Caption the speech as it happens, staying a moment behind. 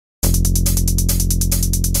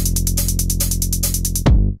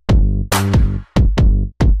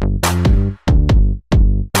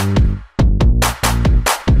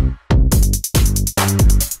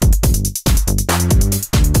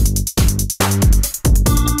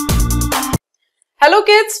Hello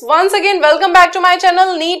kids, once again welcome back to my channel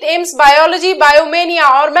NEET AIIMS biology बायोमेनिया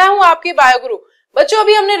और मैं हूं आपकी बायो गुरु। बच्चों,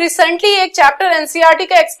 अभी हमने रिसेंटली एक चैप्टर एनसीईआरटी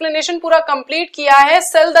का एक्सप्लेनेशन पूरा कंप्लीट किया है,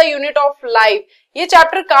 cell the unit of life. ये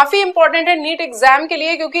चैप्टर काफी इंपॉर्टेंट है नीट एग्जाम के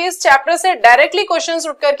लिए, क्योंकि इस चैप्टर से डायरेक्टली क्वेश्चंस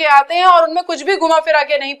उठ करके आते हैं और उनमें कुछ भी घुमा फिरा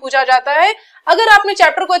के नहीं पूछा जाता है। अगर आपने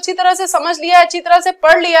चैप्टर को अच्छी तरह से समझ लिया है, अच्छी तरह से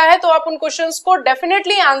पढ़ लिया है, तो आप उन क्वेश्चंस को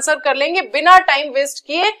डेफिनेटली आंसर कर लेंगे बिना टाइम वेस्ट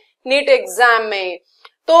किए नीट एग्जाम में।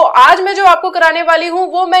 तो आज मैं जो आपको कराने वाली हूं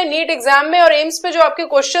वो मैं नीट एग्जाम में और एम्स पे जो आपके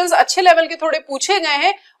क्वेश्चंस अच्छे लेवल के थोड़े पूछे गए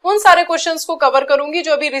हैं उन सारे क्वेश्चंस को कवर करूंगी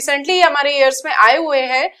जो अभी रिसेंटली हमारे ईयर्स में आए हुए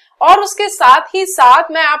हैं, और उसके साथ ही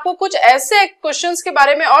साथ मैं आपको कुछ ऐसे क्वेश्चंस के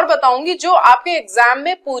बारे में और बताऊंगी जो आपके एग्जाम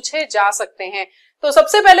में पूछे जा सकते हैं। तो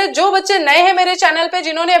सबसे पहले जो बच्चे नए हैं मेरे चैनल पे,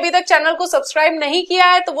 जिन्होंने अभी तक चैनल को सब्सक्राइब नहीं किया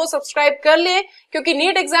है, तो वो सब्सक्राइब कर लिए, क्योंकि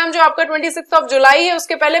नीट एग्जाम जो आपका 26 जुलाई है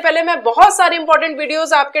उसके पहले मैं बहुत सारे इंपॉर्टेंट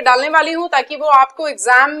वीडियोस आपके डालने वाली हूं, ताकि वो आपको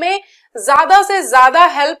एग्जाम में ज्यादा से ज्यादा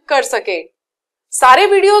हेल्प कर सके। सारे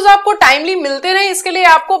वीडियोस आपको टाइमली मिलते रहे, इसके लिए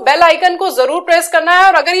आपको बेल आइकन को जरूर प्रेस करना है,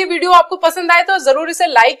 और अगर ये वीडियो आपको पसंद आए तो जरूर इसे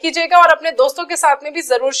लाइक कीजिएगा और अपने दोस्तों के साथ में भी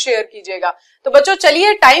जरूर शेयर कीजिएगा। तो बच्चों,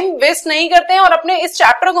 चलिए टाइम वेस्ट नहीं करते हैं और अपने इस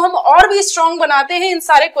चैप्टर को हम और भी स्ट्रॉन्ग बनाते हैं इन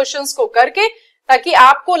सारे क्वेश्चंस को करके, ताकि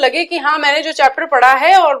आपको लगे कि हाँ, मैंने जो चैप्टर पढ़ा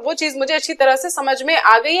है और वो चीज मुझे अच्छी तरह से समझ में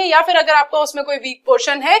आ गई है, या फिर अगर आपका उसमें कोई वीक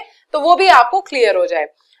पोर्शन है तो वो भी आपको क्लियर हो जाए।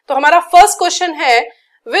 तो हमारा फर्स्ट क्वेश्चन है,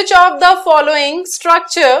 which of the following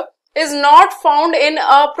structure is not found in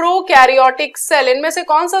a prokaryotic cell? इनमें से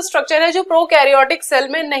कौन सा स्ट्रक्चर है जो प्रोकैरियोटिक सेल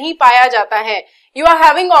में नहीं पाया जाता है? You are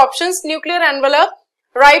having options: nuclear envelope,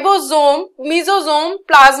 ribosome, mesosome,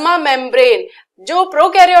 plasma membrane. जो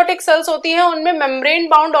प्रोकैरियोटिक सेल्स होती हैं उनमें मेम्ब्रेन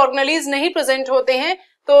बाउंड ऑर्गेनेलीज नहीं प्रेजेंट होते हैं,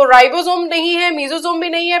 तो राइबोसोम नहीं है, मीजोसोम भी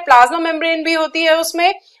नहीं है, प्लाज्मा मेम्ब्रेन भी होती है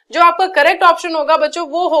उसमें। जो आपका करेक्ट ऑप्शन होगा बच्चों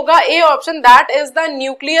वो होगा A option, that is the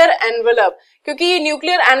nuclear envelope. क्योंकि ये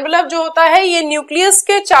न्यूक्लियर एनवेलप जो होता है ये न्यूक्लियस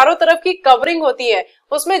के चारों तरफ की कवरिंग होती है,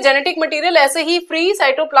 उसमें जेनेटिक मटेरियल ऐसे ही फ्री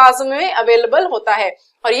साइटोप्लाज्म में अवेलेबल होता है।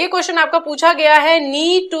 और ये क्वेश्चन आपका पूछा गया है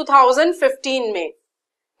नीट 2015 में।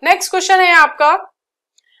 नेक्स्ट क्वेश्चन है आपका,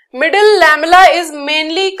 middle lamella is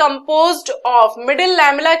mainly composed of. Middle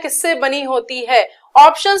lamella किससे बनी होती है?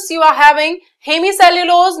 Options you are having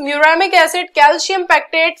hemicellulose, muramic acid, calcium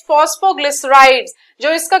pectate, phosphoglycerides.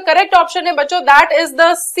 जो इसका करेक्ट ऑप्शन है बच्चों that is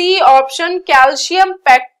the C option, calcium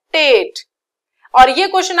pectate. और ये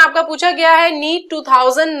क्वेश्चन आपका पूछा गया है नीट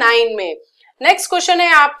 2009 में। नेक्स्ट क्वेश्चन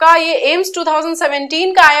है आपका, ये एम्स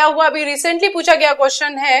 2017 का आया हुआ अभी रिसेंटली पूछा गया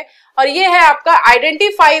क्वेश्चन है, और ये है आपका,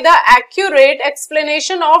 identify the accurate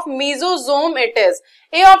explanation of mesosome. It is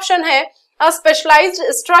A option है, a specialized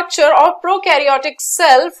structure of prokaryotic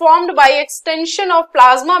cell formed by extension of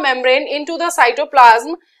plasma membrane into the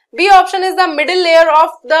cytoplasm. B option is the middle layer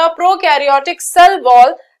of the prokaryotic cell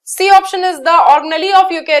wall. C option is the organelle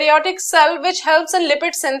of eukaryotic cell which helps in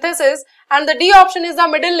lipid synthesis, and the D option is the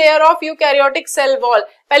middle layer of eukaryotic cell wall.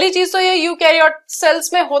 पहली चीज तो ये eukaryotic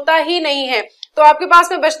cells में होता ही नहीं है, तो आपके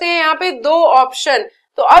पास में बचते हैं यहाँ पे दो ऑप्शन।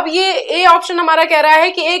 तो अब ये ए ऑप्शन हमारा कह रहा है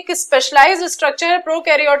कि एक स्पेशलाइज्ड स्ट्रक्चर है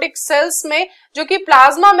प्रोकैरियोटिक सेल्स में, जो कि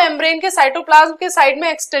प्लाज्मा मेम्ब्रेन के साइटोप्लाज्म के साइड में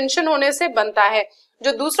एक्सटेंशन होने से बनता है।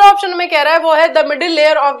 जो दूसरा ऑप्शन हमें कह रहा है वो है the middle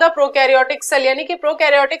layer of the prokaryotic cell, यानी कि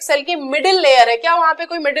प्रोकैरियोटिक सेल की मिडिल लेयर है। क्या वहां पे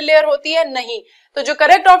कोई मिडिल लेयर होती है? नहीं। तो जो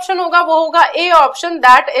करेक्ट ऑप्शन होगा वो होगा A option,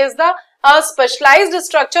 that is the specialised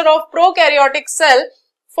structure of prokaryotic cell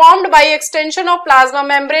formed by extension of plasma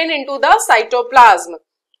membrane into the cytoplasm.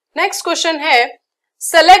 Next question है,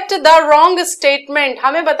 सेलेक्ट द रॉन्ग स्टेटमेंट।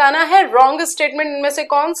 हमें बताना है रॉन्ग स्टेटमेंट इनमें से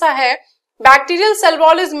कौन सा है। Bacterial cell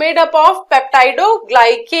wall is made up of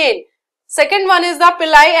peptidoglycan. Second one is the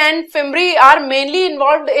पिलाई and fimbriae are mainly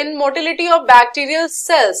involved in motility of bacterial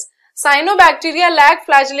cells. Cyanobacteria lack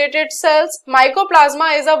flagellated sales.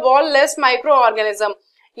 Mycoplasma is a wall less micro organism.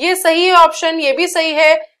 ये सही है option, ये भी सही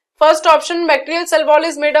है। First option bacterial cell wall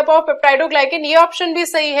is made up of peptidoglycan, ये option भी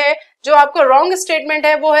सही है। जो आपका रॉन्ग स्टेटमेंट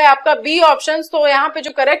है वो है आपका बी ऑप्शन। तो यहाँ पे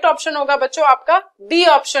जो करेक्ट ऑप्शन होगा बच्चों आपका बी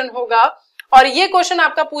ऑप्शन होगा, और ये क्वेश्चन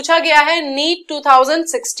आपका पूछा गया है नीट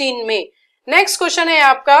 2016 में। नेक्स्ट क्वेश्चन है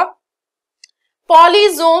आपका,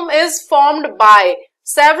 polysome is formed by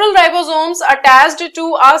several ribosomes attached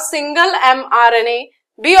to a single mRNA.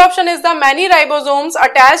 B option is the many ribosomes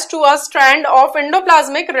attached to a strand of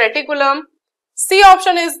endoplasmic reticulum. C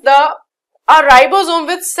option is a ribosome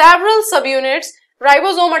with several subunits,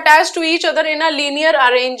 ribosome attached to each other in a linear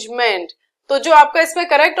arrangement. तो जो आपका इसमें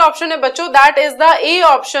correct option है बच्चों that is the A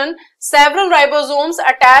option, several ribosomes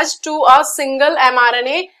attached to a single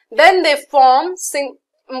mRNA, then they form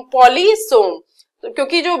polysome.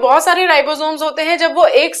 क्योंकि जो बहुत सारे राइबोसोम्स होते हैं जब वो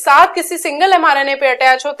एक साथ किसी सिंगल mRNA पे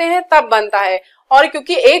अटैच होते हैं तब बनता है, और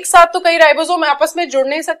क्योंकि एक साथ तो कई राइबोसोम आपस में जुड़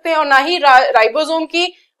नहीं सकते और ना ही राइबोसोम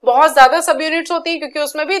की बहुत ज्यादा सब यूनिट्स होती है, क्योंकि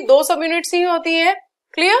उसमें भी 2 सब यूनिट्स ही होती है।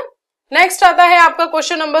 क्लियर। नेक्स्ट आता है आपका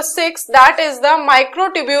question number 6, that is the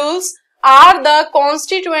microtubules are the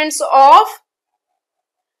constituents of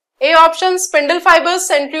A option spindle fibers,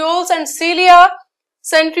 centrioles and cilia,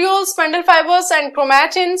 centrioles, spindle fibers and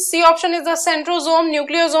chromatin. C option is the centrosome,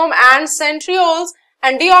 nucleosome and centrioles,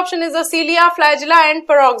 and D option is the cilia, flagella and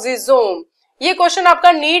peroxisome. ये question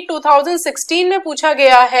आपका NEET 2016 में पूछा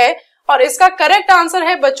गया है और इसका correct answer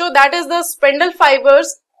है बच्चों that is the spindle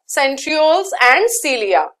fibres, centrioles and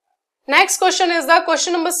cilia. Next question is the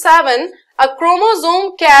question number 7. A chromosome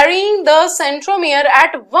carrying the centromere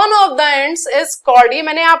at one of the ends is called. ये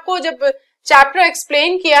मैंने आपको जब चैप्टर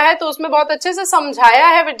एक्सप्लेन किया है तो उसमें बहुत अच्छे से समझाया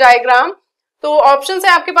है विद डायग्राम। तो ऑप्शन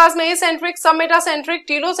है आपके पास में एसेंट्रिक, सब मेटासेंट्रिक,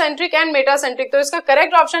 टीलोसेंट्रिक एंड मेटासेंट्रिक। तो इसका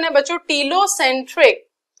करेक्ट ऑप्शन है बच्चों टीलोसेंट्रिक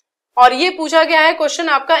और ये पूछा गया है क्वेश्चन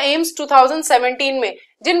आपका एम्स 2017 में।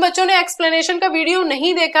 जिन बच्चों ने एक्सप्लेनेशन का वीडियो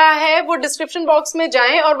नहीं देखा है वो डिस्क्रिप्शन बॉक्स में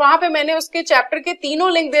जाएं और वहां पे मैंने उसके चैप्टर के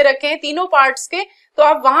तीनों लिंक दे रखे हैं, तीनों पार्ट्स के, तो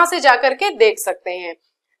आप वहां से जाकर के देख सकते हैं।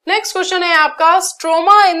 नेक्स्ट क्वेश्चन है आपका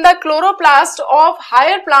stroma in the chloroplast of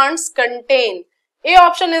higher plants contain. A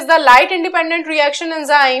option is the light independent reaction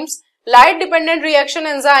enzymes, light dependent reaction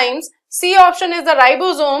enzymes, C option is the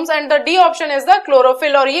ribosomes and the D option is the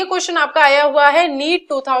chlorophyll. और ये question आपका आया हुआ है NEET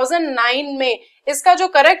 2009 में। इसका जो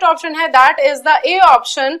correct option है that is the A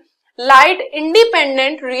option, light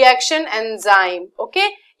independent reaction enzyme. Okay,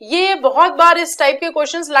 ये बहुत बार इस टाइप के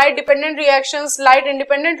questions, light dependent reactions, light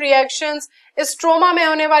independent reactions, stroma में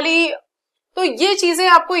होने वाली, तो ये चीजें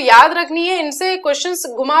आपको याद रखनी है। इनसे क्वेश्चंस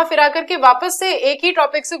घुमा फिरा करके वापस से एक ही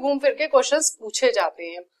टॉपिक से घूम फिर के क्वेश्चंस पूछे जाते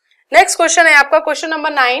हैं। नेक्स्ट क्वेश्चन है आपका question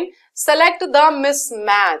number 9, select the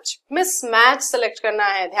mismatch. Mismatch select करना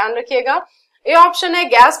है, ध्यान रखिएगा। ए ऑप्शन है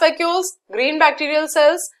gas vacuoles, green bacterial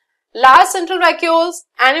cells, large central vacuoles,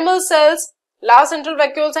 animal cells. Large central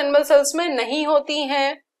vacuoles animal cells में नहीं होती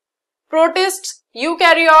हैं। Protist,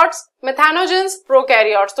 eukaryotes, मेथानोजेंस,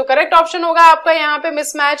 prokaryotes. तो करेक्ट ऑप्शन होगा आपका यहाँ पे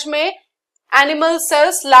मिसमैच में animal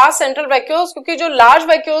cells, large central vacuoles, क्योंकि जो लार्ज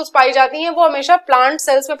वैक्यूल्स पाई जाती हैं वो हमेशा प्लांट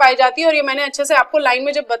सेल्स में पाई जाती है और ये मैंने अच्छे से आपको लाइन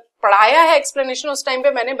में जब पढ़ाया है एक्सप्लेनेशन उस टाइम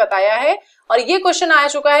पे मैंने बताया है और ये क्वेश्चन आ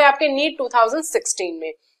चुका है आपके नीट 2016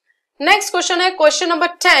 में। नेक्स्ट क्वेश्चन है question number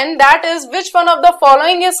 10, that is which one of the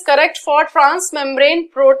following is correct for transmembrane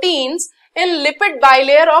proteins in lipid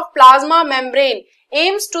bilayer of plasma membrane.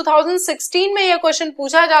 AIIMS 2016 में यह क्वेश्चन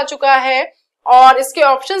पूछा जा चुका है और इसके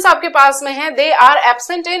ऑप्शंस आपके पास में हैं। They are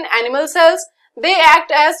absent in animal cells, they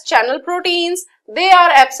act as channel proteins, they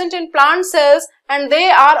are absent in plant cells and they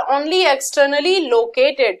are only externally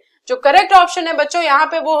located. जो करेक्ट ऑप्शन है बच्चों यहाँ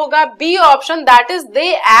पे वो होगा B option, that is they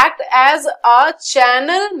act as a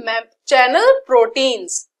channel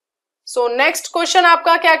proteins. So next question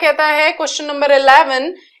आपका क्या कहता है, question number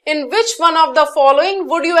 11, in which one of the following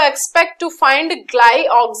would you expect to find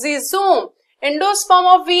glyoxysome? Endosperm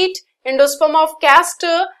of wheat, endosperm of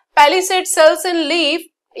castor, palisade cells in leaf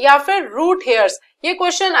या फिर root hairs। ये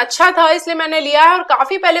question अच्छा था इसलिए मैंने लिया है और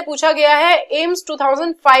काफी पहले पूछा गया है एम्स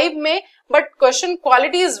 2005 में, but question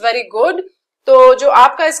quality is very good. तो जो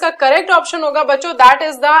आपका इसका करेक्ट ऑप्शन होगा बच्चों that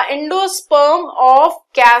is the endosperm of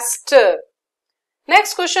castor.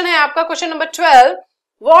 Next question है आपका question number 12,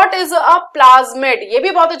 What is a plasmid? ये भी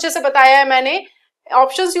बहुत अच्छे से बताया है मैंने।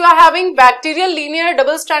 Options you are having bacterial linear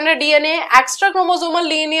double stranded DNA, extra chromosomal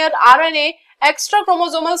linear RNA, extra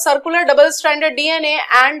chromosomal circular double stranded DNA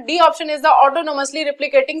and D option is the autonomously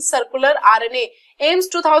replicating circular RNA।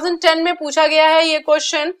 AIIMS 2010 में पूछा गया है ये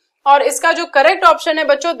क्वेश्चन और इसका जो करेक्ट ऑप्शन है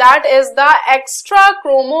बच्चों that is the extra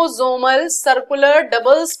chromosomal circular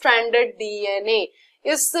double stranded DNA।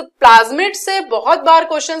 इस प्लाज्मिड से बहुत बार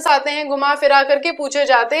क्वेश्चंस आते हैं, घुमा फिरा करके पूछे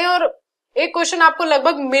जाते हैं और एक क्वेश्चन आपको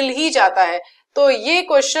लगभग मिल ही जाता है, तो ये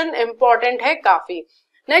क्वेश्चन इंपॉर्टेंट है काफी।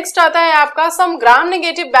 नेक्स्ट आता है आपका सम gram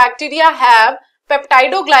negative bacteria have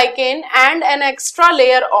peptidoglycan and an extra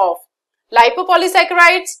layer of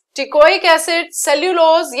लाइपोपॉलीसैकेराइड्स, teichoic acid,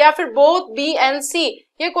 cellulose या फिर बोथ बी एंड सी।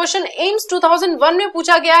 ये क्वेश्चन एम्स 2001 में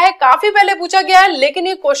पूछा गया है, काफी पहले पूछा गया है, लेकिन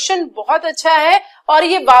ये क्वेश्चन बहुत अच्छा है और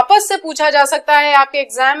ये वापस से पूछा जा सकता है आपके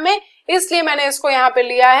एग्जाम में, इसलिए मैंने इसको यहाँ पे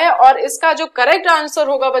लिया है और इसका जो करेक्ट आंसर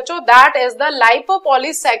होगा बच्चों that is the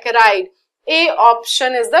लाइपोपॉलीसैकेराइड। A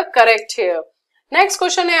option is the correct here. Next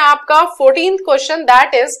question है आपका 14th question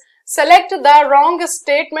that is select the wrong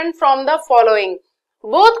statement from the following.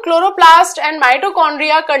 Both chloroplast and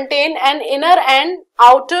mitochondria contain an inner and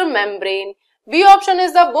outer membrane. B option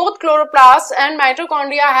is the both chloroplast and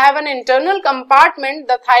mitochondria have an internal compartment,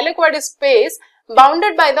 the thylakoid space,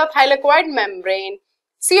 bounded by the thylakoid membrane.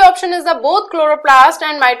 C option is the both chloroplast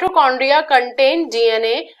and mitochondria contain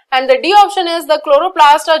DNA and the D option is the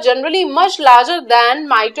chloroplast are generally much larger than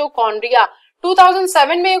mitochondria.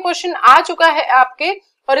 2007 में ये question आ चुका है आपके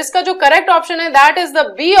और इसका जो correct option है that is the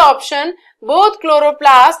B option, both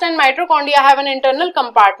chloroplast and mitochondria have an internal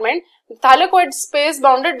compartment, thylakoid space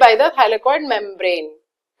bounded by the thylakoid membrane.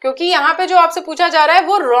 क्योंकि यहाँ पे जो आपसे पूछा जा रहा है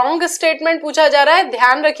वो रॉन्ग स्टेटमेंट पूछा जा रहा है,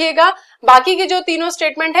 ध्यान रखिएगा। बाकी के जो तीनों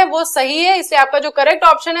स्टेटमेंट है वो सही है, इसलिए आपका जो करेक्ट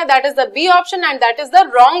ऑप्शन है that is the B option and that is the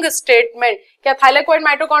wrong statement. क्या थाइलेकोइड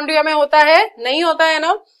माइटोकॉन्ड्रिया में होता है? नहीं होता है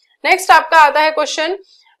ना। नेक्स्ट आपका आता है question,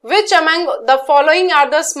 which among the following are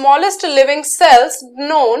the smallest living cells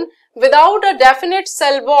known without a definite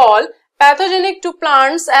cell wall, pathogenic to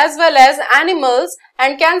plants as well as animals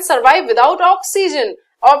and can survive without oxygen?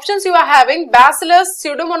 Options you are having Bacillus,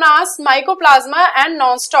 Pseudomonas, Mycoplasma and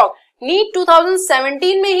non-stock. NEET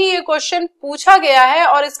 2017 में ही ये question पूछा गया है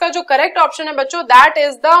और इसका जो correct option है बच्चों दैट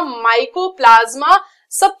इज द माइकोप्लाज्मा।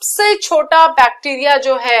 सबसे छोटा बैक्टीरिया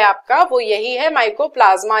जो है आपका वो यही है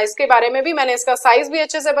माइकोप्लाज्मा। इसके बारे में भी मैंने इसका साइज भी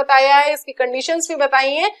अच्छे से बताया है, इसकी कंडीशंस भी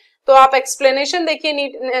बताई हैं, तो आप एक्सप्लेनेशन देखिए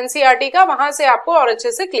नीट एनसीईआरटी का, वहां से आपको और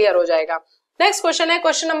अच्छे से क्लियर हो जाएगा। नेक्स्ट क्वेश्चन है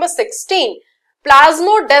question number 16,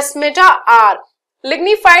 plasmodesmata are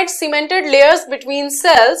lignified cemented layers between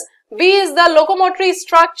cells, B is the locomotory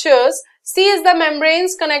structures, C is the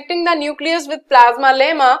membranes connecting the nucleus with plasma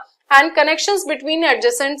lemma and connections between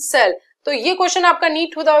adjacent cell। तो ये question आपका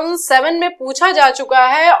NEET 2007 में पूछा जा चुका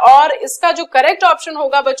है और इसका जो करेक्ट ऑप्शन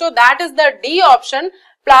होगा बच्चों that is the D option,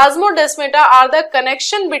 plasmodesmata are the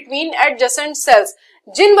connection between adjacent sales.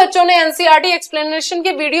 जिन बच्चों ने एनसीईआरटी एक्सप्लेनेशन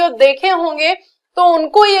के वीडियो देखे होंगे तो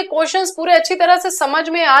उनको ये क्वेश्चंस पूरे अच्छी तरह से समझ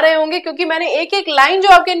में आ रहे होंगे, क्योंकि मैंने एक एक लाइन जो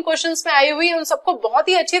आपके इन क्वेश्चंस में आई हुई है उन सबको बहुत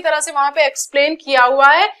ही अच्छी तरह से वहां पे एक्सप्लेन किया हुआ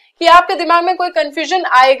है कि आपके दिमाग में कोई कंफ्यूजन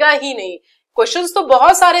आएगा ही नहीं। क्वेश्चंस तो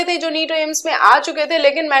बहुत सारे थे जो नीट एम्स में आ चुके थे,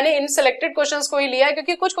 लेकिन मैंने इन सिलेक्टेड क्वेश्चंस को ही लिया है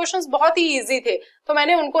क्योंकि कुछ क्वेश्चंस बहुत ही इजी थे तो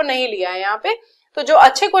मैंने उनको नहीं लिया है यहाँ पे। तो जो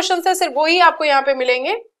अच्छे क्वेश्चंस है सिर्फ वो ही आपको यहाँ पे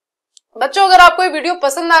मिलेंगे। बच्चों अगर आपको ये वीडियो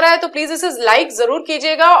पसंद आ रहा है तो प्लीज इसे लाइक जरूर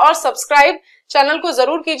कीजिएगा और सब्सक्राइब चैनल को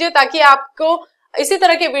जरूर कीजिए ताकि आपको इसी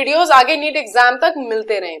तरह के वीडियोस आगे नीट एग्जाम तक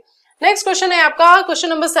मिलते रहें। नेक्स्ट क्वेश्चन है आपका question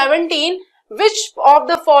number 17, which of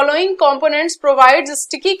the following components provides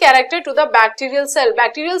sticky character to the bacterial cell?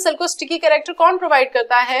 Bacterial cell को स्टिकी कैरेक्टर कौन प्रोवाइड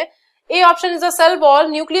करता है? A option is the cell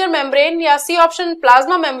wall, nuclear membrane, या सी ऑप्शन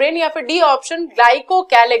प्लाज्मा मेम्ब्रेन, या फिर D option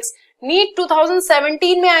glycocalyx. NEET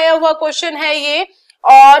 2017 में आया हुआ क्वेश्चन है ये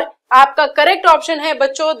और आपका करेक्ट ऑप्शन है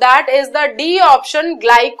बच्चों that is the D option,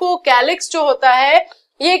 glycocalyx जो होता है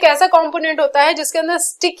ये एक ऐसा कंपोनेंट होता है जिसके अंदर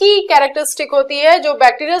स्टिकी कैरेक्टरिस्टिक होती है जो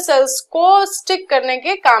बैक्टीरियल सेल्स को स्टिक करने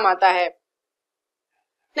के काम आता है।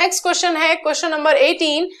 नेक्स्ट क्वेश्चन है question number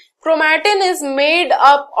 18, chromatin is made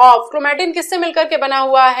up of, chromatin किससे मिलकर के बना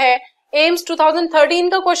हुआ है? एम्स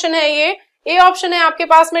 2013 का क्वेश्चन है ये। ए ऑप्शन है आपके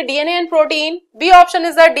पास में DNA and protein, B option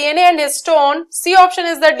is the DNA and histone, C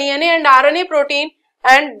option is the DNA and RNA protein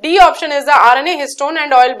and D option is the RNA histone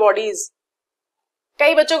and oil bodies.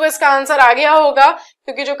 कई बच्चों को इसका answer आ गया होगा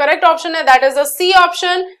क्योंकि जो करेक्ट ऑप्शन है that is the C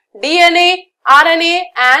option, DNA, RNA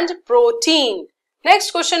and protein.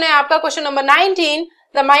 Next question है आपका question number 19,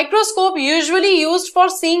 the microscope usually used for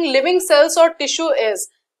seeing living cells और टिश्यू इज,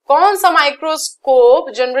 कौन सा माइक्रोस्कोप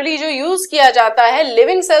जनरली जो यूज किया जाता है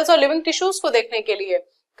लिविंग सेल्स और लिविंग टिश्यूज को देखने के लिए?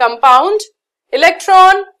 कंपाउंड,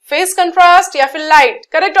 इलेक्ट्रॉन, फेज कंट्रास्ट या फिर light?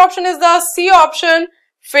 Correct option is the C option,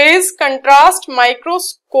 phase contrast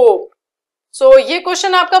microscope. सो ये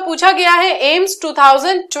क्वेश्चन आपका पूछा गया है एम्स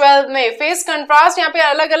 2012 में। फेस कंट्रास्ट, यहाँ पे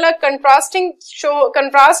अलग अलग कंट्रास्टिंग शो,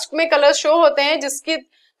 कंट्रास्ट में कलर शो होते हैं जिसके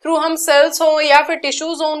थ्रू हम सेल्स हो या फिर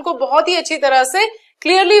टिश्यूज हो उनको बहुत ही अच्छी तरह से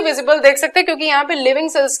क्लियरली विजिबल देख सकते हैं क्योंकि यहाँ पे लिविंग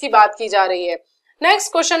सेल्स की बात की जा रही है।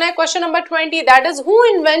 नेक्स्ट क्वेश्चन है question number 20, that is who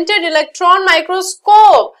invented electron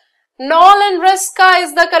microscope? Knoll and रेस्का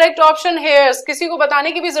is the correct option here. किसी को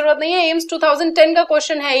बताने की भी जरूरत नहीं है, एम्स 2010 का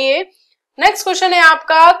क्वेश्चन है ये। नेक्स्ट क्वेश्चन है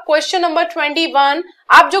आपका क्वेश्चन नंबर 21।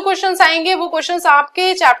 आप जो क्वेश्चंस आएंगे वो क्वेश्चंस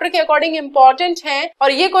आपके चैप्टर के अकॉर्डिंग इंपॉर्टेंट हैं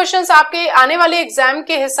और ये क्वेश्चंस आपके आने वाले एग्जाम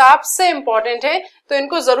के हिसाब से इंपॉर्टेंट है तो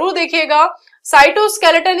इनको जरूर देखिएगा।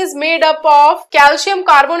 Cytoskeleton is made up of calcium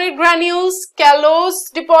carbonate granules,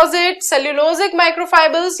 callus deposit, cellulosic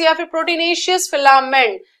माइक्रोफाइबर्स या फिर प्रोटीनेशियस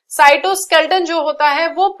फिलामेंट। साइटोस्केलेटन जो होता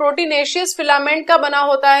है वो प्रोटीनेशियस फिलामेंट का बना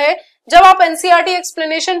होता है। जब आप एनसीईआरटी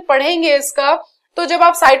एक्सप्लेनेशन पढ़ेंगे इसका तो जब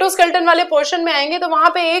आप साइटोस्केलेटन वाले पोर्शन में आएंगे तो वहां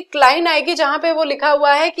पे एक लाइन आएगी जहां पे वो लिखा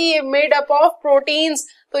हुआ है कि ये मेड अप ऑफ प्रोटीन्स,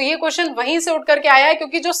 तो ये क्वेश्चन वहीं से उठ करके आया है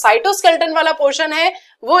क्योंकि जो साइटोस्केलेटन वाला पोर्शन है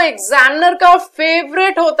वो एग्जामिनर का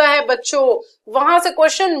फेवरेट होता है बच्चों, वहां से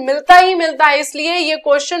क्वेश्चन मिलता ही मिलता है, इसलिए ये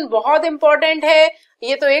क्वेश्चन बहुत इंपॉर्टेंट है।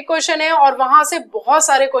 ये तो एक क्वेश्चन है और वहां से बहुत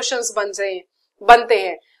सारे क्वेश्चंस बन रहे हैं। बनते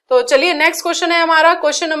हैं। तो चलिए नेक्स्ट क्वेश्चन है हमारा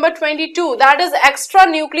question number 22, that is extra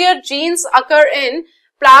nuclear jeans occur in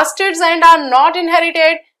plastids and are not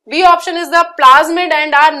inherited. B option is the plasmid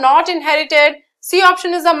and are not inherited. C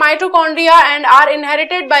option is the mitochondria and are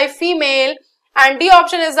inherited by female and D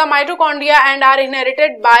option is the mitochondria and are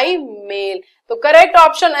inherited by mail. तो correct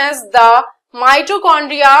option is the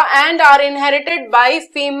mitochondria and are inherited by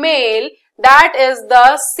female, that is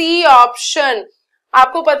the C option.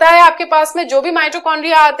 आपको पता है आपके पास में जो भी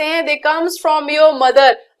mitochondria आते हैं they comes from your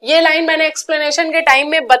mother. ये लाइन मैंने एक्सप्लेनेशन के टाइम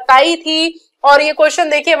में बताई थी और ये क्वेश्चन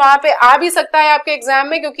देखिए वहां पे आ भी सकता है आपके एग्जाम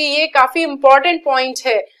में, क्योंकि ये काफी इंपॉर्टेंट पॉइंट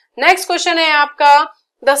है। नेक्स्ट क्वेश्चन है आपका,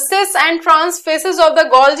 the cis and trans faces of the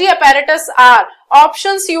Golgi apparatus are.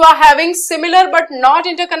 Options you are having similar but not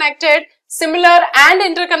interconnected, similar and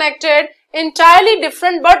interconnected, entirely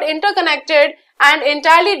different but interconnected, and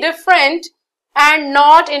entirely different and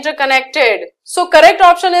not interconnected. So correct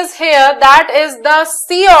option is here, that is the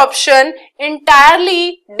C option, entirely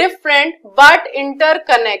different but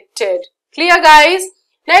interconnected. Clear guys?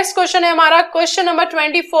 Next question है हमारा question number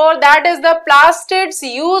 24, that is the plastids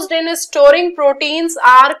used in storing proteins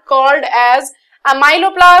are called as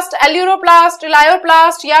amyloplast, alluroplast,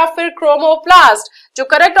 elioplast या फिर chromoplast। जो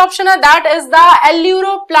correct option है that is the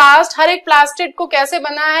alluroplast। हर एक plastid को कैसे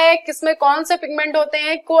बना है, किसमें कौन से पिगमेंट होते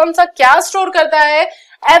हैं, कौन सा क्या स्टोर करता है,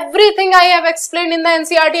 everything I have explained in the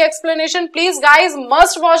NCERT explanation. Please guys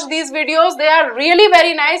must watch these videos, they are really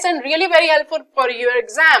very nice and really very helpful for your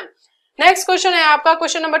exam. Next question है आपका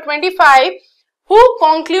question number 25, who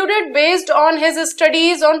concluded based on his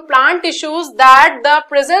studies on plant tissues that the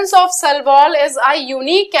presence of cell wall is a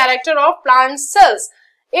unique character of plant cells.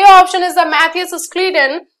 A option is the Matthias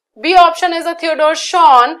Schleden, B option is the Theodore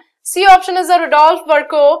Schwann, C option is the Rudolf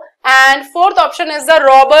Virchow and fourth option is the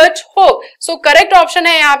Robert Hooke. So correct option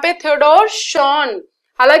है यहाँ पे Theodore Schwann।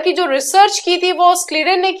 हालांकि जो research की थी वो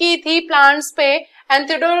Schleiden ने की थी प्लांट्स पे एंड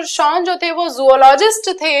थियोडोर शॉन जो थे वो जूलॉजिस्ट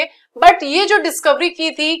थे, बट ये जो डिस्कवरी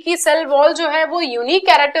की थी कि सेल वॉल जो है वो यूनिक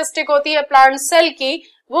कैरेक्टरिस्टिक होती है प्लांट सेल की,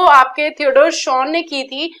 वो आपके थियोडोर शॉन ने की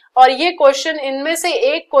थी। और ये क्वेश्चन इनमें से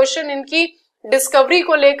एक क्वेश्चन इनकी डिस्कवरी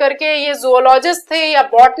को लेकर के ये जूलॉजिस्ट थे या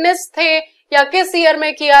बॉटनिस्ट थे या किस ईयर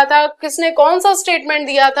में किया था, किसने कौन सा स्टेटमेंट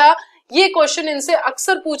दिया था, ये क्वेश्चन इनसे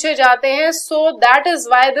अक्सर पूछे जाते हैं। So that is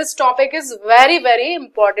why this topic is very very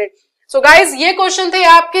important. So guys ये क्वेश्चन थे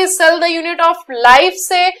आपके cell the unit of life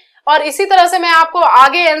से, और इसी तरह से मैं आपको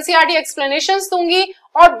आगे एनसीईआरटी एक्सप्लेनेशंस दूंगी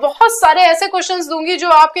और बहुत सारे ऐसे क्वेश्चंस दूंगी जो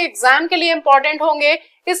आपके एग्जाम के लिए इंपॉर्टेंट होंगे।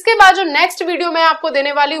 इसके बाद जो नेक्स्ट वीडियो मैं आपको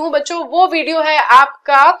देने वाली हूं बच्चों, वो वीडियो है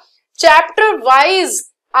आपका चैप्टर वाइज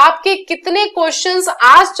आपके कितने क्वेश्चंस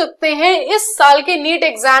आ सकते हैं इस साल के नीट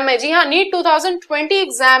एग्जाम में। जी हाँ, नीट 2020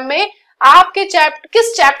 एग्जाम में आपके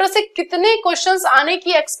किस चैप्टर से कितने क्वेश्चंस आने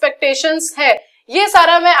की एक्सपेक्टेशंस है, ये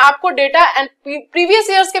सारा मैं आपको डेटा एंड प्रीवियस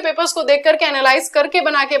ईयर्स के पेपर्स को देख करके एनालाइज करके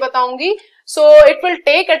बना के बताऊंगी। So it will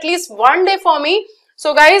take at least 1 day for me.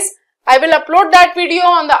 So guys I will upload that video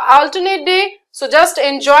on the alternate day. So just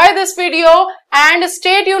enjoy this video and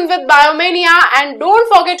stay tuned with Biomania, and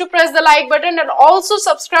don't forget to press the like button and also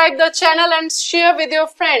subscribe the channel and share with your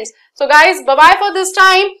friends. So guys, bye bye for this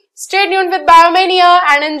time. Stay tuned with Biomania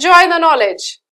and enjoy the knowledge.